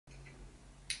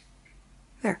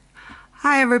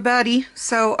Hi everybody.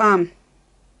 I'm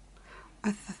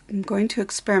going to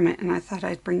experiment and I thought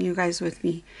I'd bring you guys with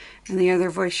me. And the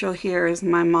other voice you'll hear is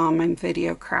my mom. I'm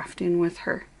video crafting with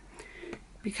her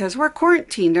because we're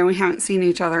quarantined and we haven't seen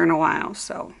each other in a while.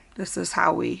 So this is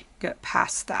how we get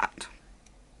past that.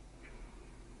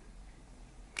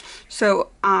 So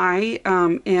I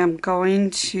am going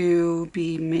to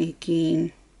be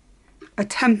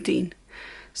attempting.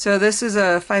 So this is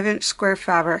a 5-inch square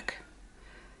fabric.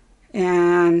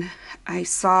 And I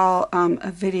saw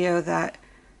a video that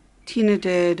Tina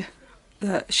did,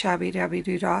 the Shabby Dabby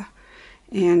Doodah,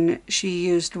 and she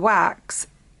used wax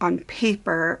on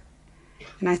paper,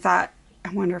 and I thought, I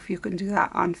wonder if you can do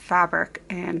that on fabric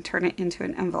and turn it into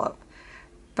an envelope.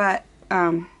 But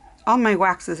all my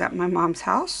wax is at my mom's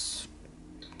house,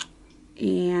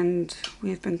 and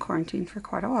we've been quarantined for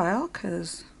quite a while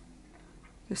because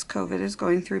this COVID is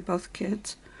going through both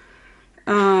kids.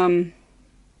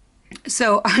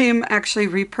 So I am actually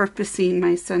repurposing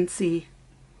my Scentsy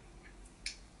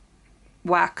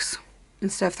wax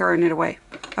instead of throwing it away.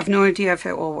 I have no idea if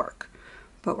it will work,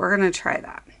 but we're going to try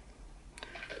that.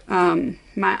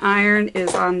 My iron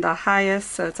is on the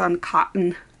highest, so it's on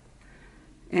cotton.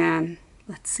 And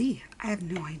let's see, I have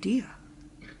no idea.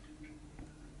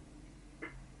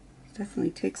 It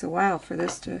definitely takes a while for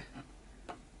this to...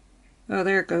 Oh,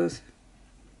 there it goes.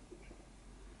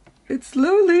 It's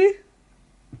slowly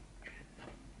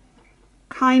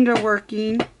kind of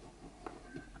working.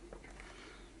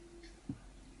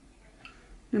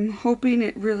 I'm hoping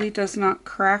it really does not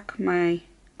crack my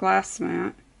glass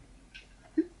mat.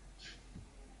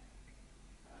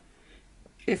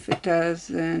 If it does,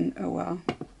 then oh well.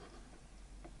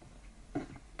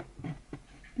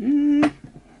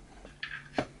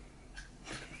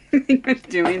 I think I'm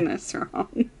doing this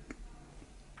wrong.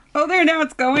 Oh, there, now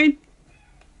it's going.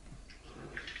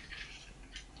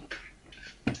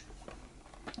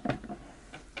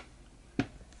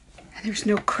 There's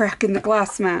no crack in the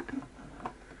glass mat.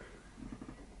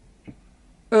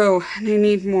 Oh, and I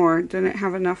need more. Didn't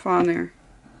have enough on there.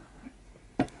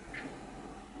 I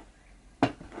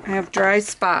have dry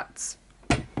spots.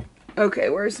 Okay,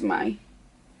 where's my...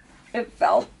 It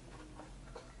fell.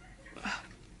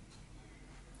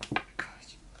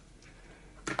 Gosh.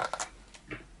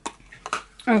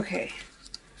 Okay.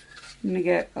 I'm going to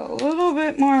get a little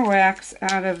bit more wax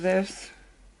out of this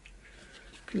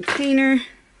container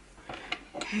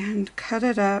and cut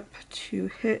it up to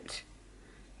hit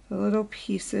the little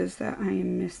pieces that I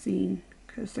am missing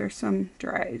because there's some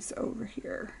dries over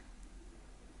here.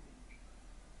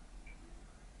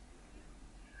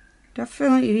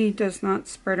 Definitely does not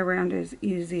spread around as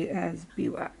easy as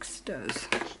beeswax does,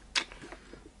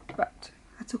 but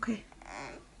that's okay.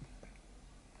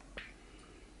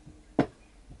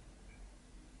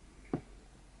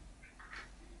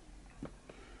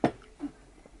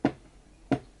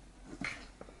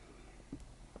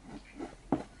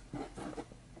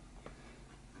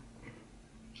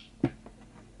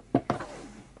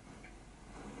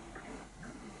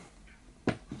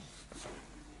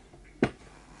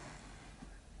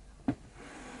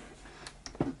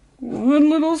 One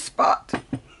little spot.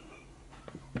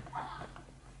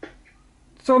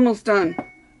 It's almost done.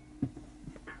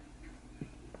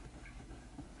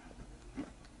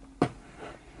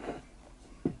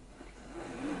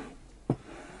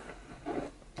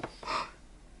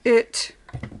 It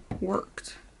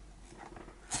worked.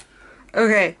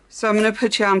 Okay, so I'm going to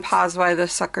put you on pause while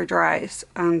this sucker dries,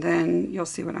 and then you'll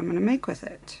see what I'm going to make with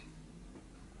it.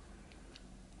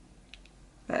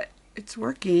 But it's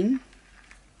working.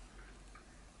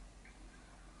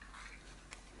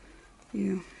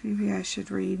 Maybe I should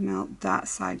remelt that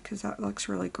side because that looks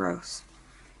really gross.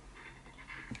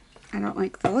 I don't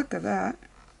like the look of that,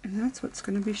 and that's what's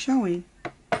going to be showing.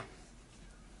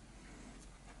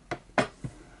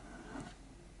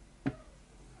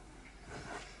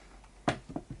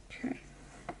 Okay.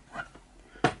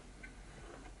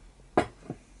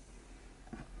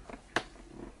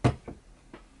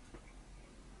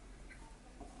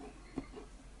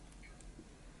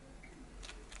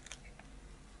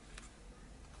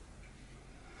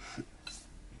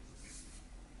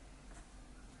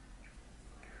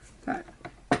 That.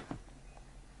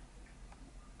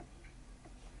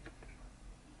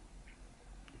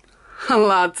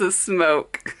 Lots of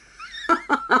smoke.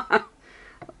 I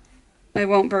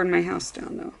won't burn my house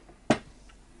down though.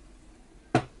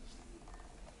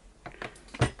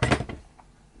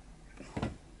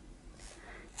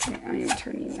 Okay, I am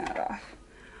turning that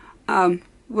off.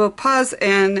 We'll pause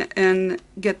and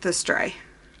get this dry.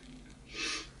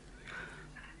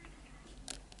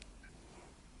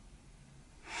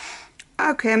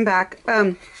 Okay, I'm back.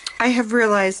 I have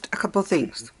realized a couple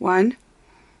things. One,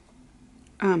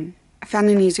 I found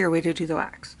an easier way to do the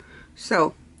wax.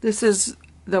 So this is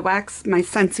the wax, my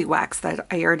Scentsy wax that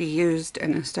I already used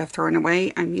and instead of throwing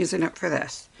away, I'm using it for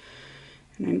this.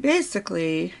 And I'm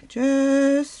basically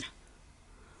just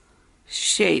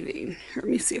shaving. Let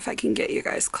me see if I can get you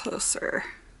guys closer.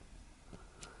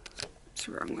 It's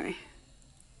the wrong way.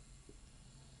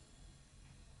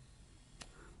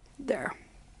 There.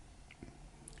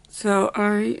 So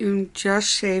I am just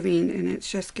shaving and it's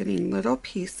just getting little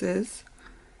pieces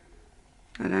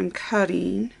that I'm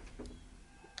cutting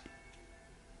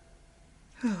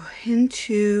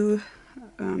into,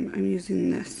 I'm using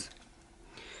this.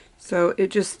 So it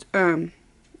just, I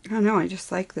don't know, I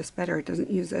just like this better. It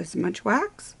doesn't use as much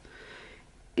wax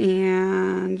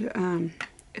and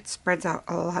it spreads out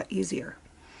a lot easier.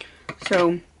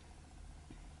 So,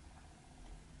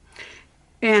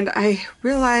 and I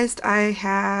realized I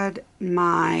had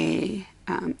my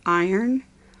iron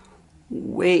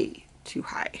way too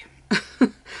high.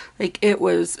 Like it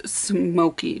was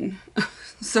smoking.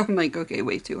 So I'm like, okay,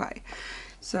 way too high.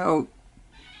 So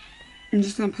I'm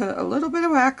just going to put a little bit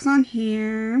of wax on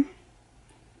here.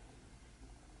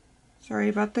 Sorry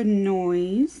about the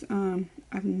noise. I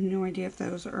have no idea if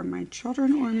those are my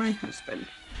children or my husband.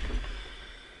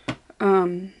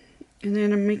 And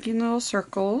then I'm making little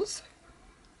circles.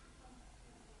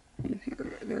 And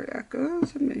here, there that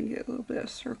goes. I'm going to get a little bit of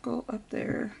circle up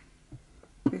there.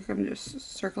 I think I'm just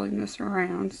circling this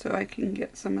around so I can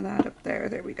get some of that up there.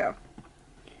 There we go.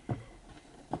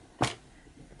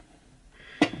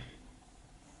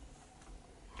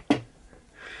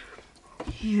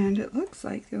 And it looks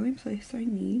like the only place I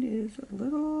need is a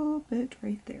little bit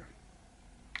right there.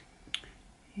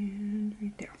 And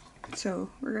right there. So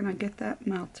we're going to get that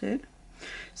melted.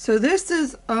 So this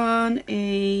is on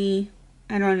a,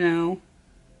 I don't know,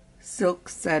 silk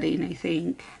setting, I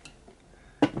think.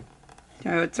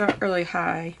 No, it's not really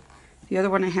high. The other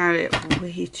one I had it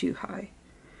way too high.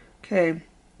 Okay,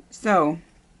 so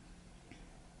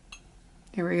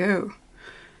there we go.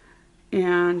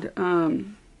 And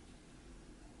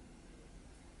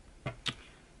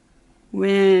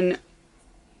when,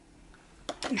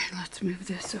 let's move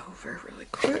this over really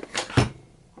quick.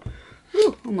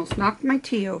 Ooh, almost knocked my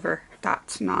tea over.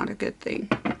 That's not a good thing.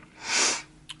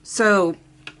 So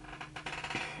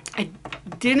I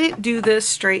didn't do this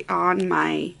straight on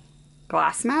my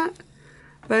glass mat,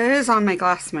 but it is on my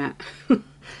glass mat.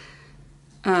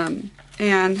 And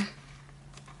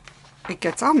it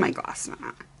gets on my glass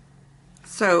mat.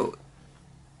 So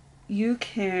you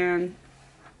can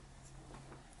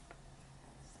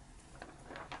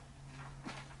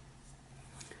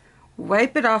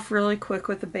wipe it off really quick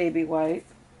with a baby wipe.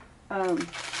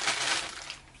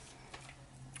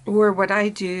 Or what I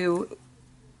do,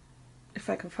 if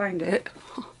I can find it,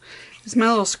 is my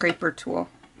little scraper tool.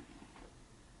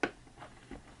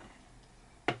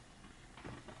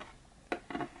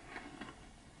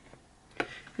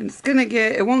 And it's gonna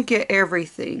get, it won't get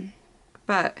everything,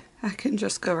 but I can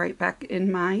just go right back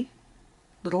in my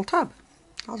little tub.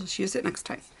 I'll just use it next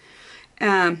time.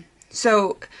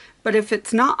 But if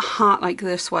it's not hot like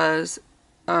this was,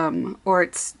 or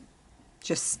it's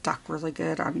just stuck really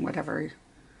good on whatever,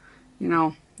 you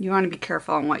know, you want to be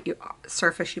careful on what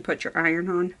surface you put your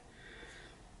iron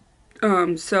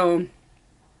on. So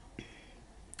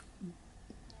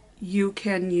you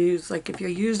can use, like if you're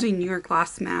using your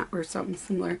glass mat or something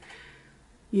similar,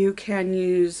 you can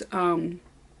use hand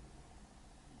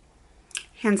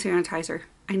sanitizer.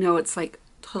 I know it's like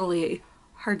totally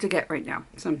hard to get right now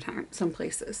sometimes, some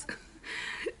places.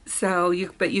 So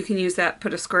but you can use that,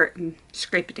 put a squirt and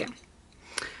scrape it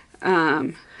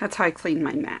down. That's how I clean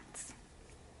my mats.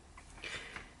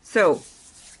 So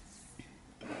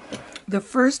the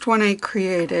first one I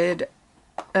created,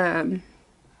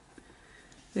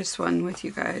 this one with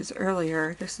you guys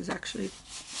earlier. This is actually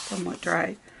somewhat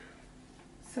dry.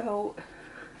 So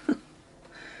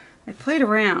I played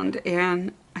around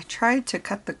and I tried to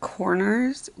cut the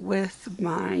corners with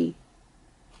my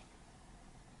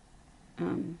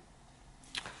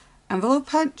envelope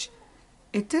punch.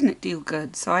 It didn't do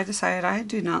good, so I decided I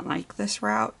do not like this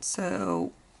route,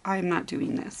 so I'm not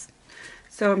doing this.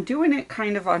 So I'm doing it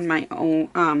kind of on my own,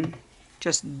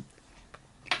 just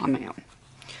on my own.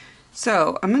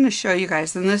 So I'm going to show you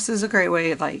guys, and this is a great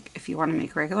way, like if you want to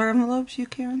make regular envelopes, you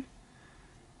can.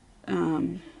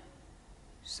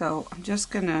 So I'm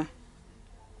just going to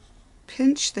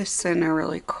pinch this center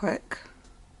really quick.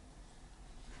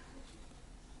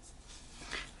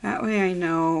 That way I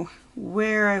know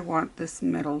where I want this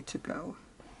middle to go.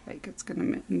 Like it's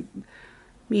going to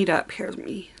meet up. Here, let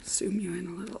me zoom you in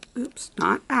a little. Oops,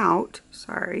 not out,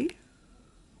 sorry.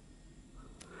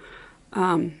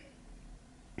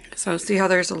 So see how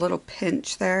there's a little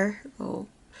pinch there?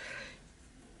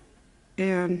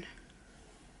 And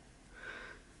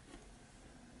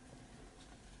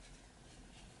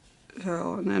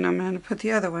so, and then I'm going to put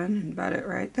the other one and butt it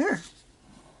right there.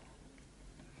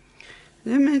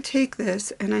 Then I'm going to take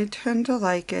this, and I tend to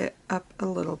like it up a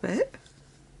little bit.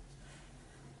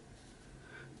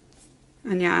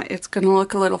 And yeah, it's going to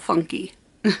look a little funky.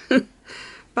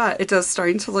 But it does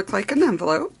starting to look like an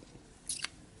envelope.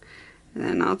 And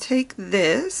then I'll take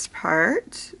this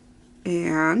part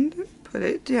and put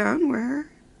it down where...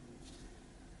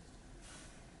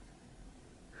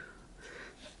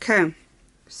 Okay,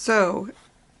 so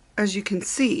as you can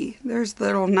see, there's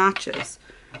little notches.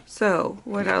 So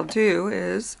what I'll do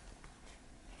is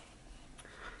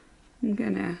I'm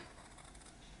gonna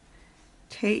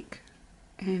take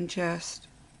and just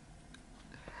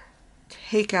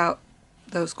take out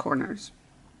those corners.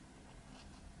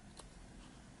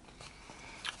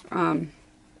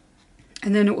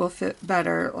 And then it will fit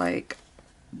better like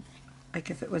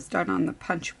if it was done on the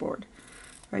punch board.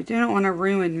 I didn't want to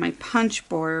ruin my punch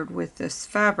board with this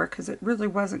fabric because it really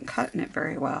wasn't cutting it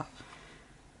very well.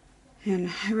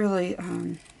 And I really,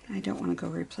 I don't want to go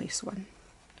replace one.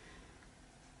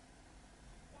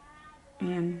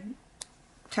 And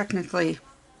technically,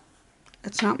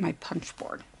 it's not my punch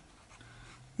board.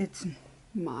 It's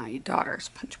my daughter's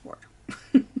punch board.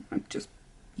 I just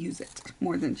use it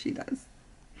more than she does.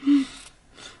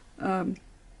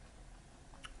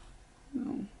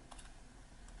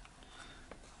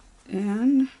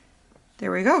 And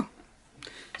there we go.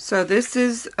 So this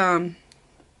is,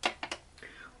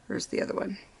 where's the other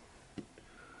one?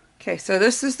 Okay, so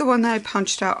this is the one that I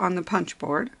punched out on the punch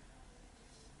board.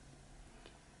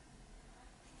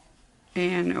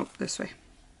 And, oh, this way.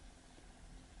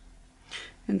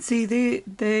 And see,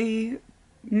 they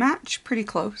match pretty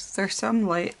close. There's some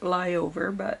lie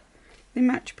over, but they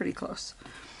match pretty close.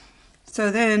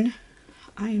 So then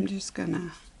I am just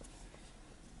gonna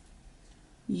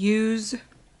use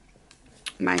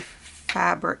my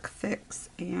fabric fix,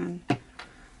 and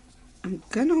I'm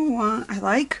gonna I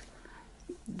like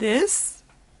this.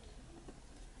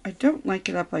 I don't like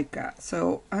it up like that,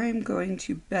 so I'm going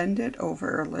to bend it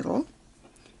over a little,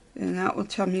 and that will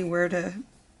tell me where to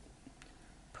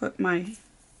put my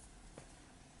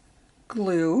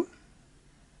glue.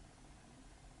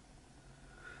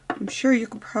 I'm sure you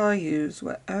could probably use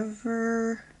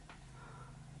whatever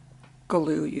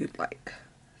glue you'd like.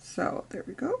 So there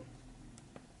we go.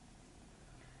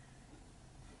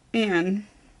 And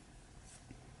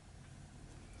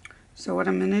so what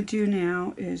I'm going to do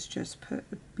now is just put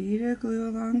a bead of glue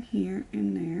along here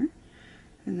and there,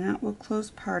 and that will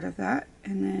close part of that,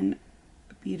 and then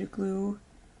a bead of glue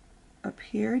up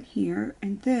here and here,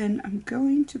 and then I'm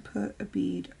going to put a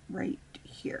bead right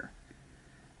here.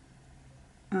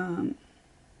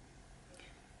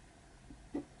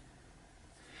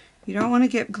 You don't want to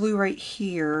get glue right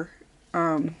here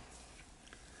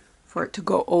for it to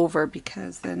go over,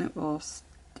 because then it will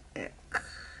stick.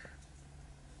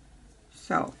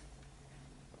 So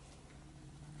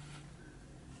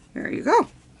there you go.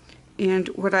 And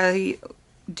what I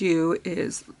do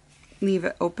is leave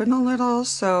it open a little,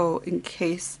 so in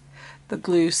case the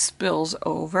glue spills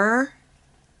over,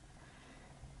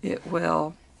 it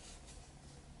will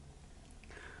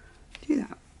do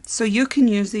that. So you can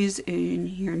use these in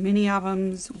your mini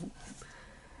albums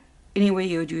any way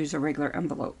you would use a regular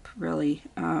envelope, really.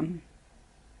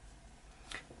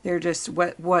 They're just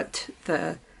what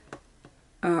the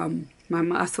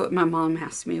that's what my mom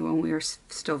asked me when we were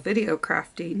still video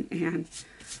crafting, and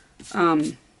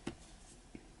the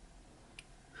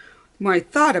more I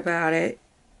thought about it,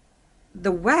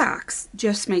 the wax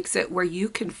just makes it where you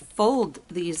can fold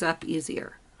these up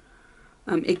easier.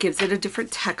 It gives it a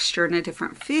different texture and a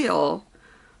different feel,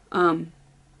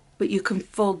 but you can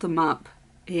fold them up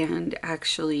and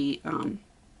actually,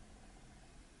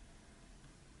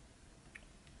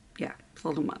 yeah,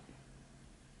 fold them up.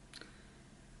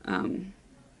 And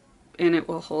it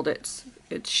will hold its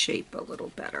shape a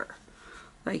little better.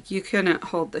 Like, you cannot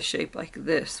hold the shape like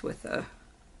this with a,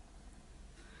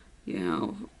 you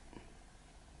know,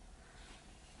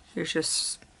 there's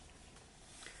just,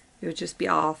 it would just be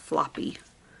all floppy.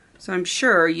 So I'm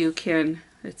sure you can,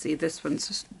 let's see, this one's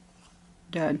just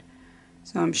done.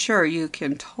 So I'm sure you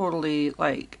can totally,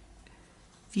 like,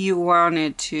 if you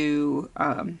wanted to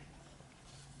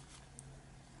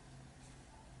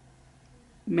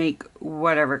make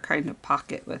whatever kind of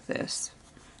pocket with this.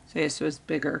 Say this was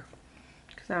bigger,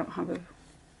 because I don't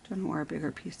Don't know where a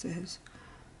bigger piece is.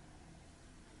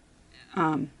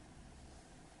 You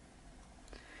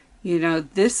know,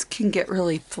 this can get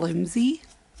really flimsy,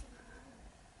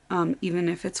 even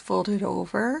if it's folded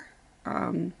over.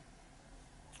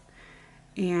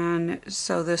 And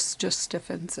so this just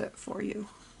stiffens it for you.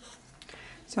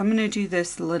 So I'm going to do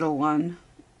this little one.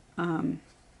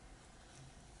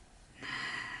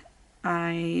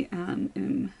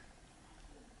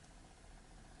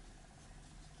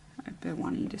 I've been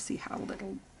wanting to see how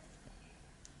little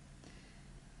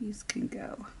these can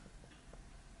go.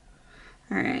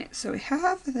 Alright, so we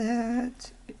have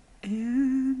that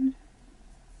and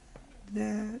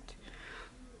that.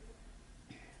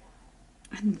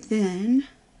 And then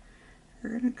we're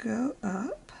going to go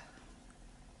up.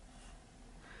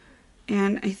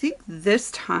 And I think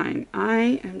this time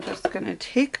I am just going to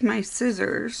take my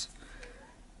scissors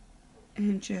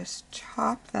and just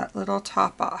chop that little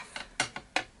top off.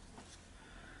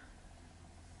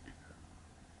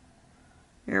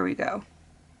 There we go.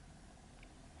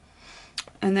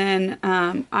 And then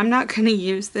I'm not going to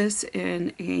use this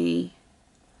in a,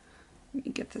 let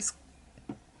me get this,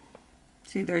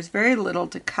 see there's very little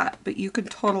to cut, but you can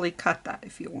totally cut that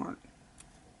if you want.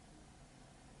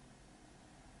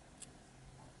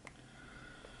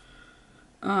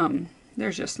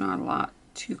 There's just not a lot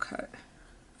to cut.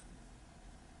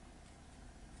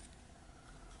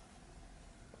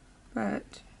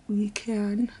 But we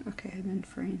can, okay, I'm in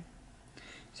frame.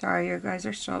 Sorry, you guys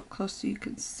are so up close so you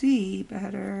can see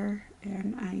better,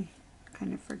 and I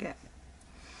kind of forget.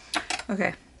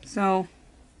 Okay, so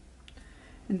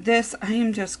this I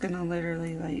am just going to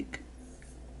literally like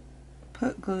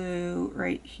put glue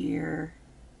right here.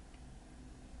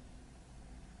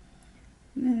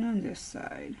 And then on this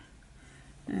side.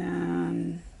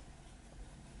 And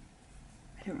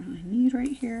I don't really need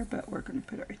right here, but we're going to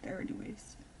put it right there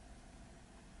anyways.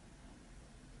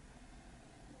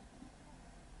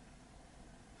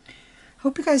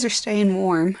 Hope you guys are staying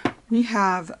warm. We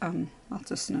have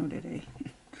lots of snow today,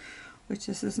 which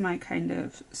this is my kind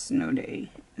of snow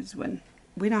day, is when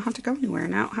we don't have to go anywhere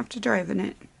and I don't have to drive in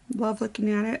it. Love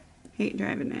looking at it, hate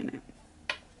driving in it.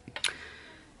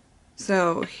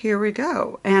 So here we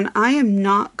go. And I am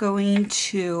not going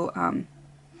to,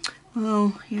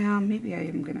 well, yeah, maybe I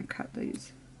am going to cut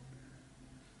these.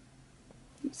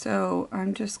 So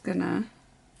I'm just going to,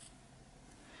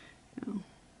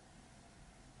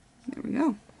 there we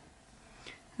go.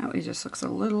 That way just looks a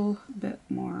little bit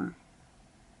more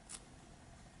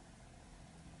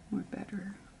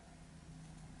better.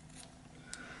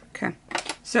 Okay,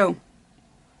 so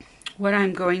what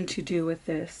I'm going to do with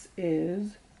this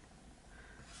is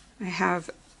I have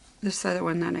this other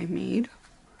one that I made.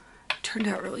 It turned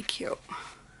out really cute.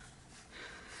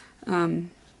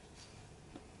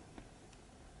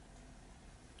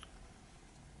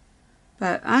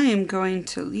 But I am going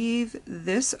to leave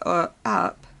this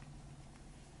up,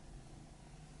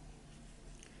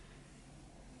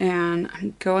 and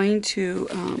I'm going to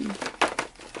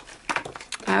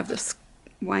I have this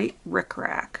white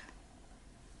rickrack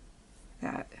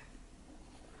that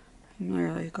I'm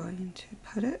literally going to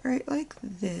put it right like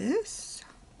this.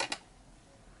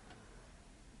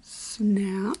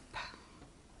 Snap.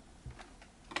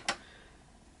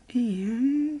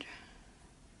 And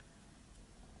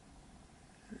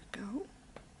there we go.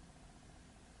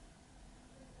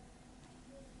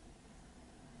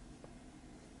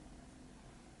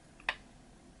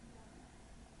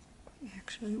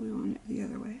 Actually, we want it the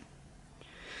other way.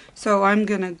 So I'm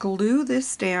going to glue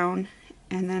this down,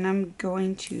 and then I'm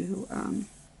going to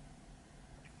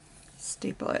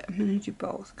staple it. I'm going to do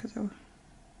both because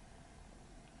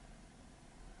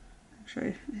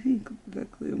actually I think the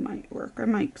glue might work. I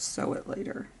might sew it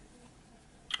later.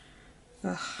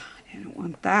 Ugh, I don't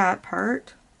want that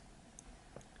part.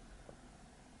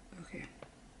 Okay.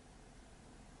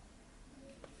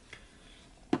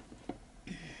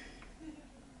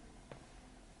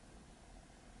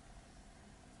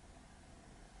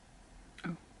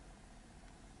 Oh,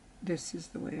 this is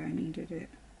the way I needed it.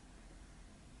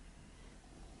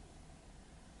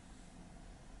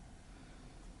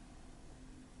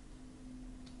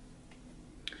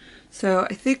 So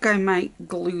I think I might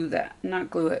glue that,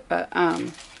 not glue it, but I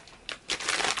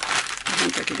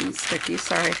think they're getting sticky.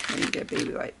 Sorry, I need to get a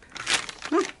baby wipe.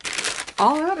 Oh,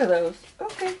 all out of those.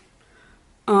 Okay.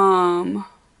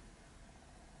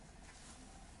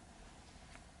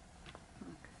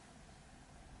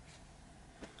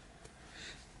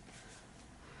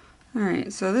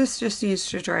 Alright, so this just needs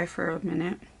to dry for a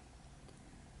minute.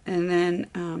 And then,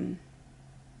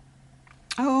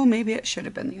 oh, maybe it should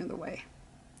have been the other way.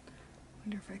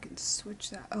 wonder if I can switch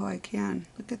that. Oh, I can.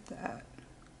 Look at that.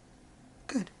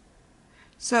 Good.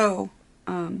 So,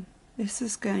 this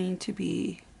is going to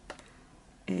be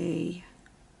a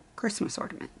Christmas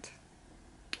ornament.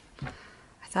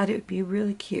 I thought it would be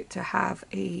really cute to have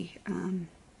a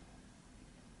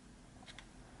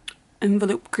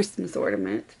envelope Christmas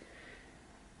ornament.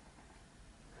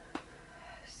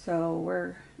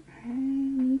 So I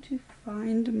need to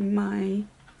find my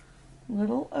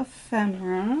little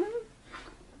ephemera.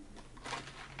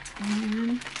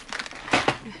 And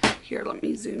here, let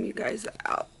me zoom you guys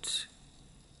out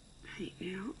right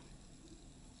now.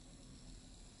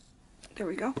 There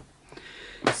we go.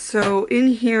 So in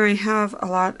here I have a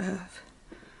lot of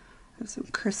some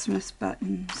Christmas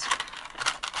buttons.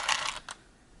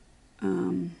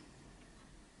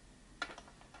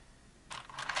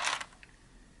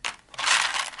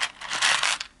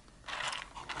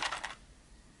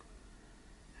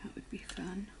 That would be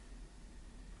fun.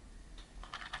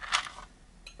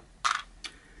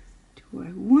 Do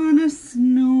I want a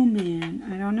snowman?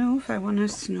 I don't know if I want a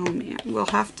snowman. We'll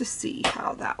have to see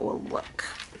how that will look.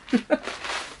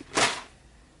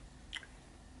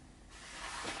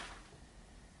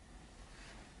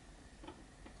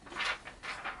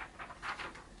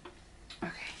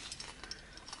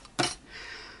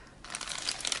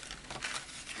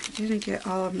 Didn't get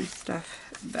all of my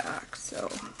stuff back, so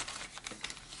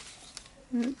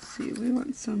let's see. We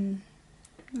want some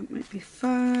that might be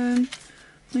fun.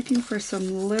 Looking for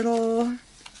some little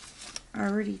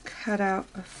already cut out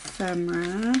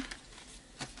ephemera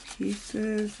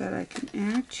pieces that I can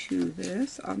add to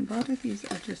this. A lot of these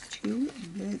are just too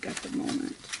big at the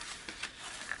moment.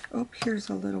 Oh, here's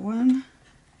a little one.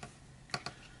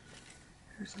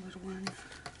 Here's a little one.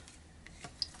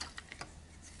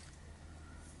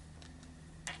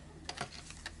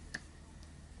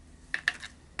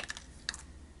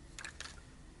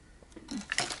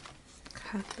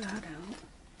 Cut that out.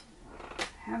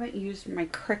 I haven't used my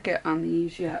Cricut on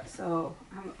these yet, so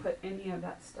I haven't put any of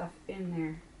that stuff in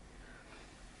there.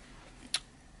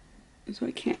 So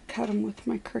I can't cut them with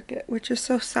my Cricut, which is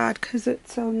so sad because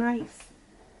it's so nice.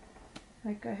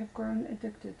 Like, I have grown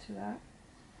addicted to that.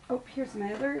 Oh, here's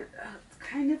my other, it's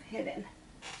kind of hidden.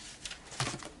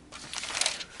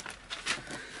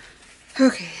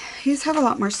 Okay, these have a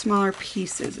lot more smaller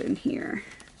pieces in here.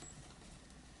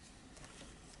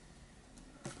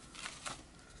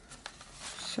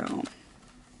 So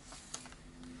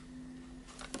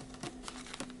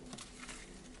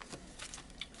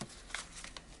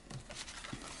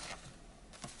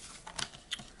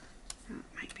that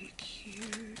might be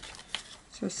cute.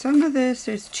 So some of this,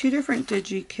 there's two different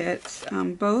digi kits,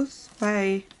 both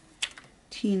by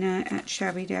Tina at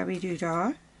Shabby Dabby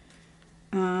Doodah.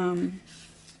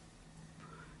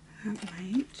 That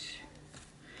might.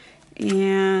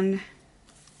 And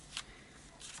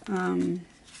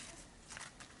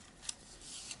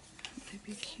might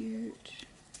be cute.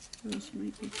 Those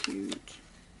might be cute.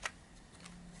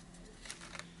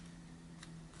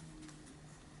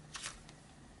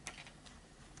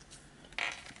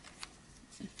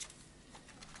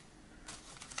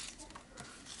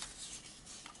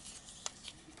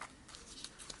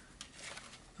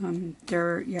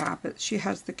 Yeah, but she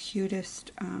has the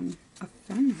cutest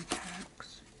ephemera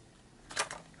packs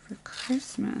for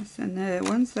Christmas. And the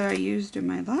ones that I used in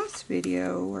my last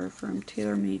video were from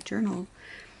Tailor Made Journal.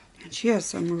 And she has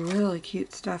some really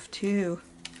cute stuff too.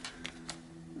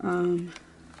 I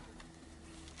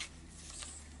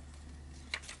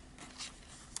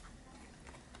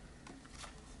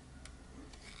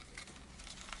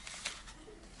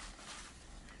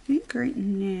think right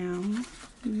now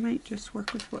we might just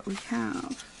work with what we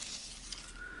have.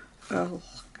 Oh,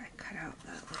 I cut out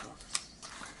that little...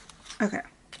 Okay.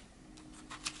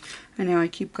 I know I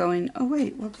keep going, oh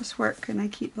wait, will this work? And I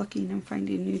keep looking and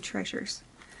finding new treasures.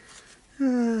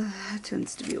 That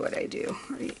tends to be what I do,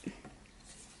 right?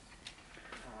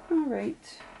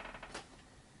 Alright.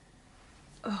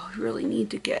 Oh, I really need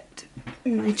to get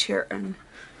my chair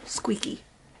squeaky.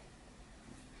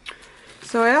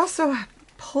 So I also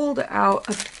pulled out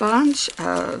a bunch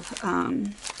of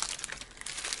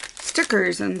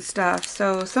stickers and stuff.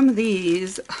 So some of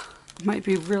these might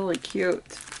be really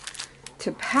cute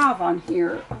to have on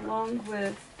here, along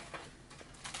with,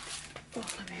 oh,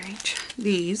 let me reach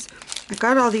these. I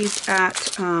got all these at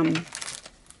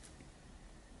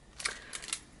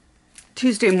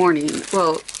Tuesday morning.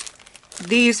 Well,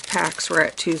 these packs were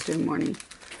at Tuesday morning.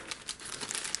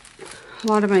 A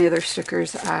lot of my other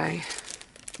stickers I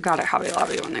got at Hobby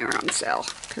Lobby when they were on sale,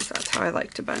 because that's how I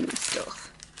like to buy my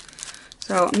stuff.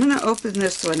 So I'm going to open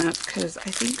this one up because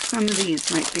I think some of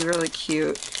these might be really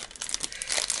cute.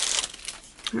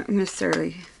 not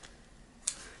necessarily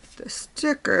the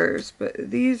stickers, but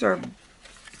these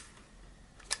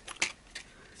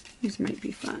might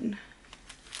be fun.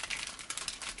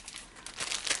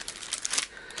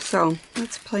 So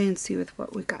let's play and see with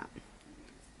what we got.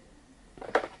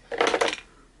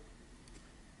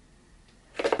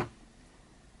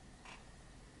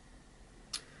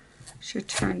 Should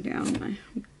turn down my,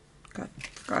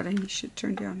 forgot I should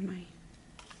turn down my.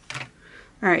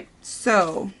 Alright,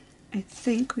 so I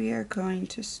think we are going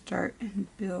to start and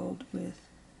build with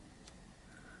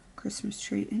Christmas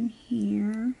tree in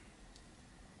here.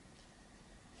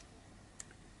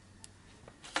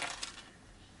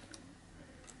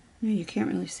 No, you can't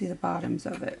really see the bottoms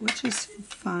of it, which is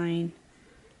fine.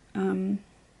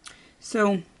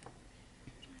 So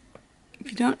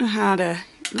if you don't know how to,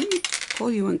 let me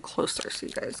pull you in closer so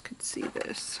you guys could see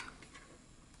this.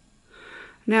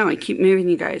 Now I keep moving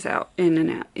you guys out, in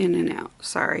and out,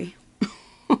 sorry.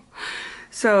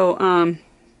 So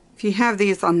if you have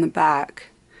these on the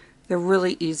back, they're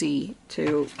really easy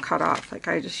to cut off. Like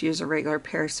I just use a regular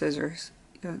pair of scissors.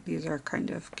 These are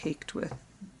kind of caked with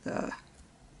the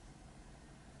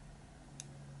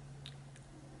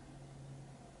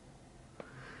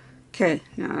okay,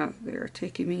 now they're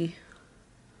taking me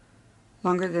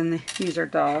longer than these are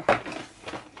dull.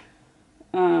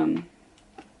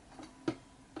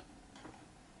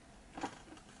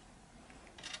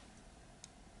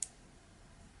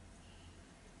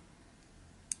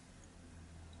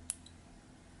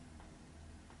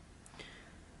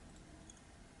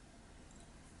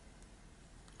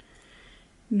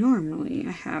 Normally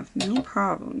I have no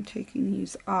problem taking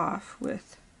these off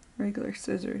with regular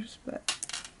scissors, but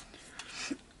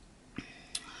I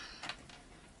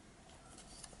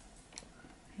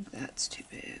think that's too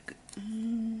big.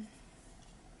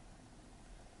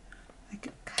 I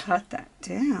could cut that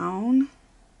down.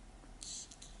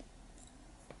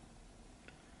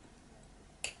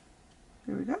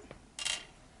 There we go.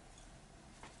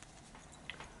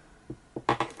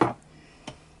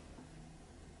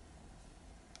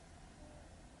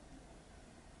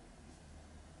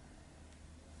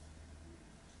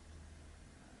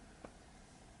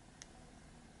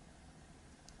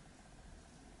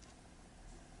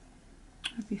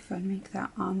 It'd be fun to make that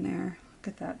on there. Look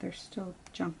at that, there's still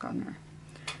junk on there.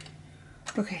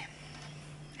 Okay,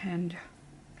 and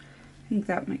I think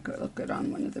that might look good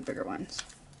on one of the bigger ones.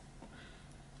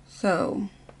 So,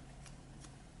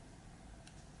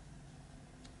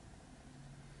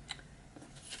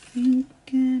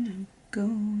 thinking I'm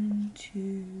going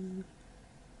to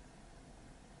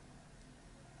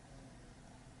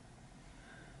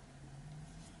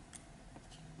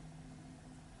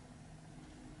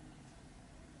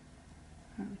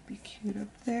that would be cute up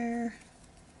there.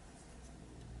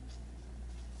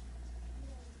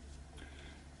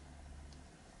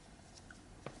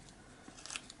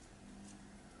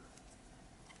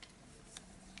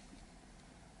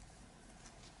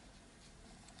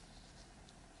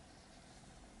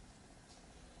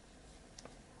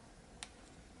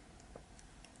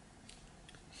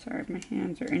 Sorry, my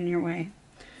hands are in your way.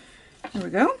 There we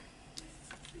go.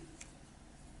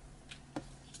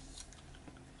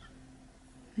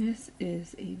 This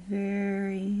is a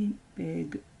very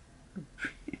big rib,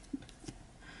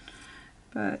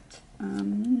 but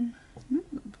it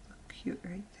look cute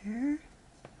right there.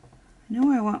 I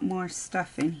know I want more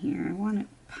stuff in here. I want it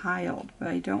piled, but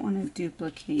I don't want to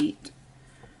duplicate.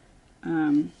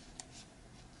 And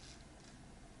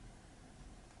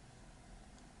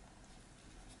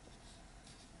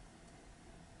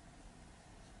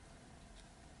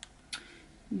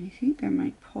I think I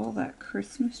might pull that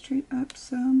Christmas tree up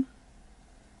some.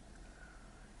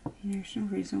 And there's no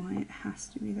reason why it has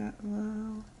to be that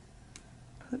low.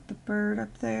 Put the bird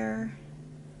up there.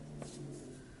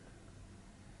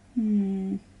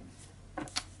 I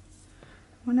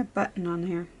want a button on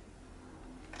there.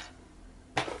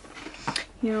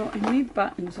 You know, I made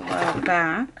buttons a while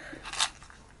back.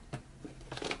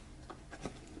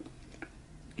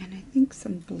 And I think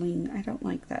some bling. I don't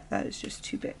like that. That is just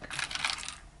too big.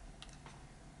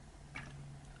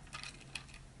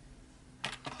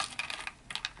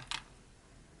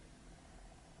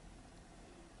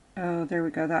 Oh, there we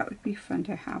go. That would be fun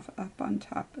to have up on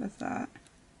top of that.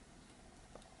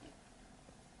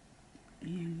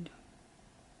 And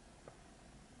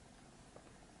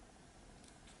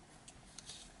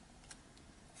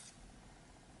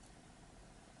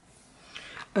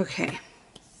okay.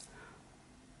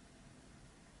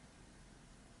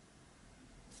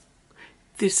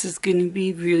 This is going to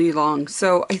be really long.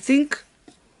 So I think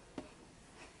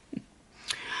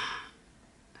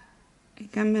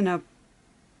I'm going to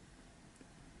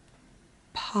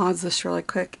pause this really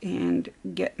quick and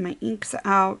get my inks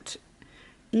out,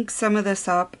 ink some of this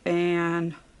up,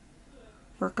 and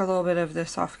work a little bit of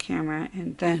this off camera,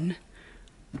 and then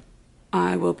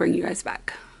I will bring you guys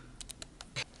back.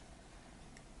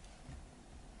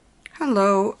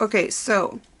 Hello. Okay,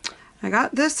 so I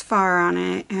got this far on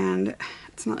it, and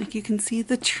it's not like you can see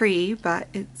the tree, but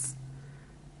it's,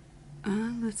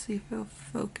 let's see if it'll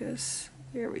focus.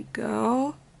 There we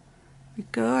go. There we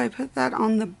go. I put that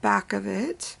on the back of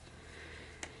it.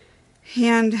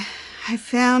 And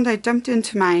I dumped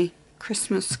into my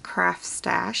Christmas craft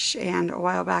stash, and a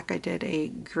while back I did a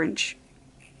Grinch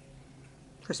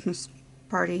Christmas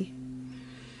party.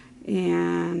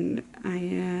 And I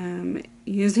am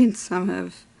using some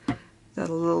of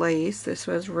the lace. This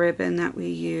was ribbon that we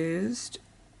used.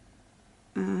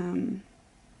 And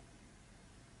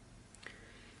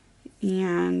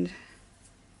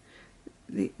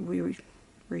we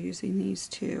were using these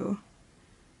too.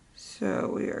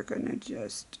 So we are going to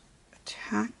just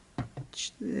attach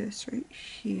this right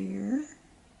here.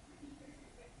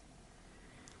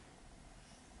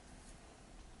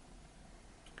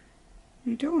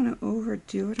 You don't want to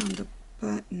overdo it on the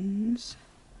buttons.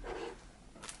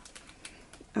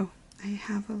 Oh, I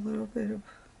have a little bit of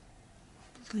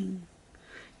bling.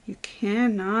 You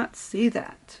cannot see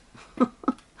that.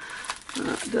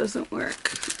 That doesn't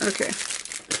work. Okay.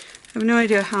 I have no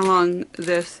idea how long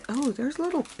this... Oh, there's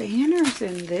little banners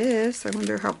in this. I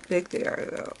wonder how big they are,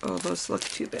 though. Oh, those look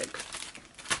too big.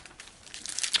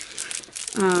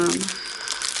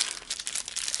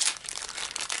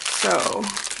 So,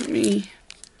 let me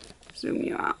zoom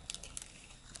you out.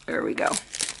 There we go.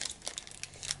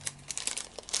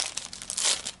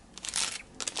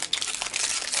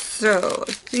 So,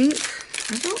 I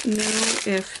don't know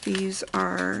if these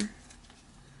are...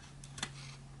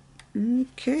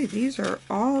 Okay, these are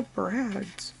all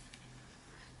brads.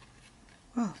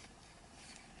 Well,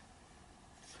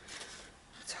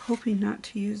 I was hoping not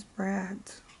to use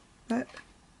brads, but I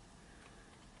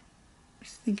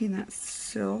was thinking that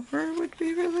silver would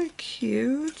be really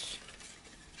cute.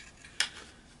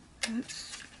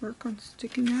 Let's work on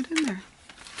sticking that in there.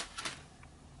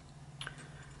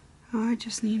 I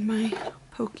just need my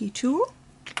pokey tool.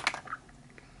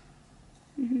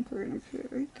 I think we're going to put it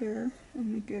right there. Oh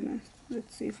my goodness.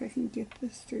 Let's see if I can get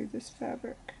this through this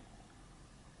fabric.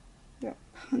 Yep,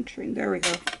 puncturing. There we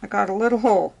go. I got a little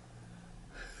hole.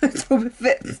 Let's hope it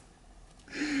fits.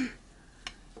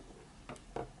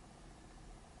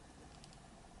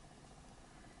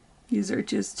 These are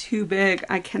just too big.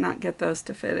 I cannot get those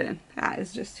to fit in. That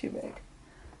is just too big.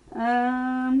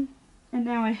 And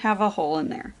now I have a hole in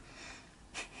there.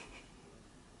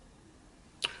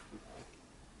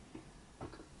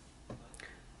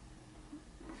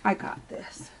 I got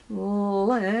this.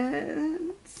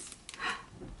 Let's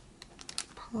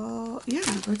pull, yeah,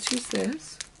 let's use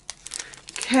this.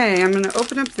 Okay, I'm going to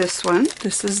open up this one.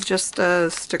 This is just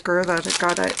a sticker that I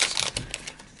got at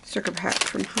sticker pack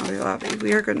from Hobby Lobby.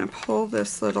 We are going to pull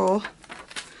this out,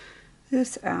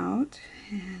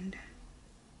 and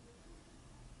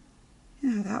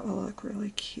yeah, that will look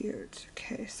really cute.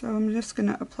 Okay, so I'm just going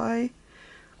to apply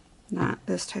not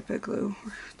this type of glue.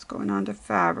 It's going onto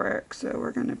fabric, so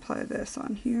we're going to apply this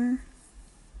on here.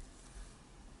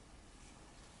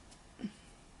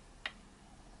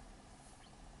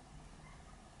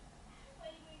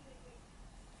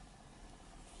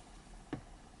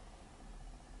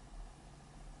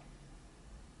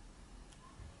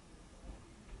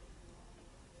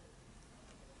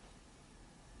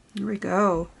 Here we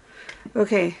go.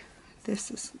 Okay,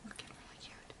 this is looking really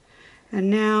cute. And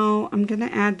now I'm going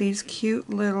to add these cute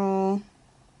little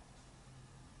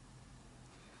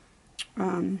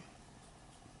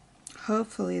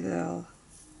hopefully they'll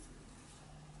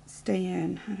stay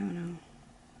in. I don't know.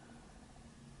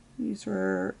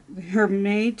 They're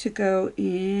made to go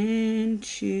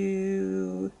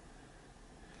into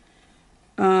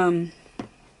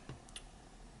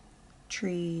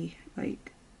tree,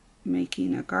 like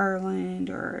making a garland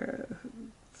or a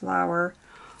flower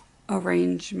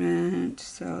arrangement,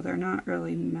 so they're not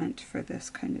really meant for this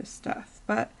kind of stuff,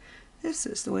 but this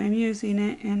is the way I'm using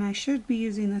it, and I should be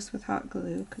using this with hot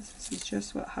glue because this is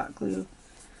just what hot glue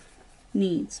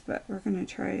needs, but we're going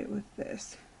to try it with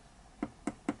this.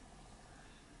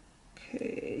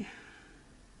 Okay.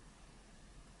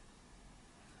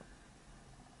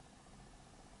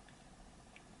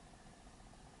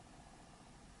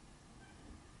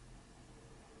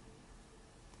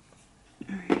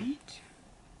 Alright.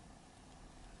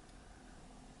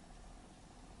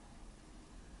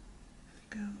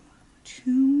 Go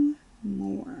 2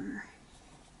 more.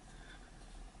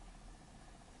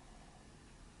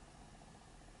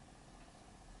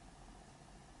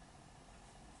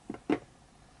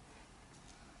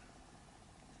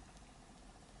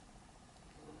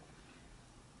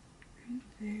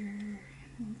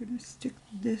 stick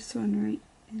this one right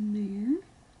in there.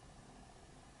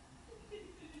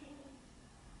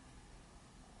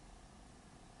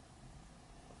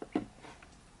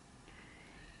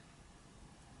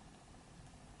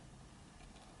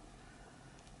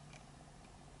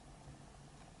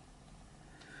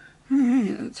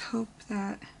 Alright, let's hope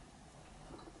that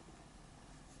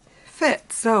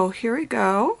fits. So here we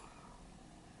go.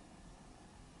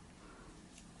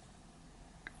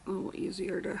 A little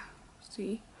easier to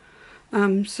see.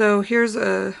 So here's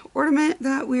a ornament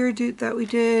that we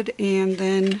did, and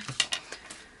then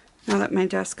now that my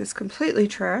desk is completely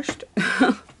trashed,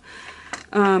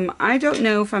 I don't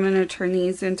know if I'm going to turn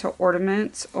these into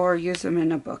ornaments or use them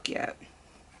in a book yet.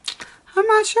 I'm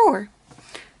not sure,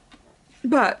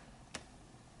 but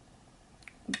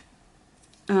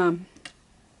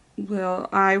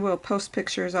I will post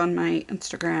pictures on my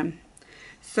Instagram.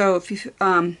 So if you,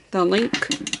 the link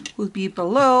will be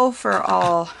below for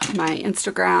all my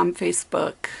Instagram,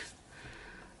 Facebook,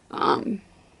 my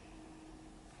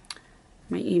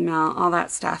email, all that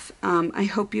stuff. I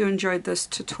hope you enjoyed this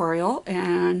tutorial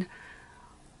and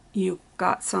you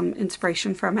got some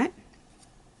inspiration from it.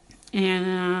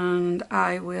 And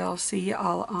I will see you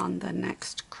all on the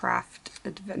next craft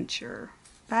adventure.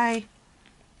 Bye.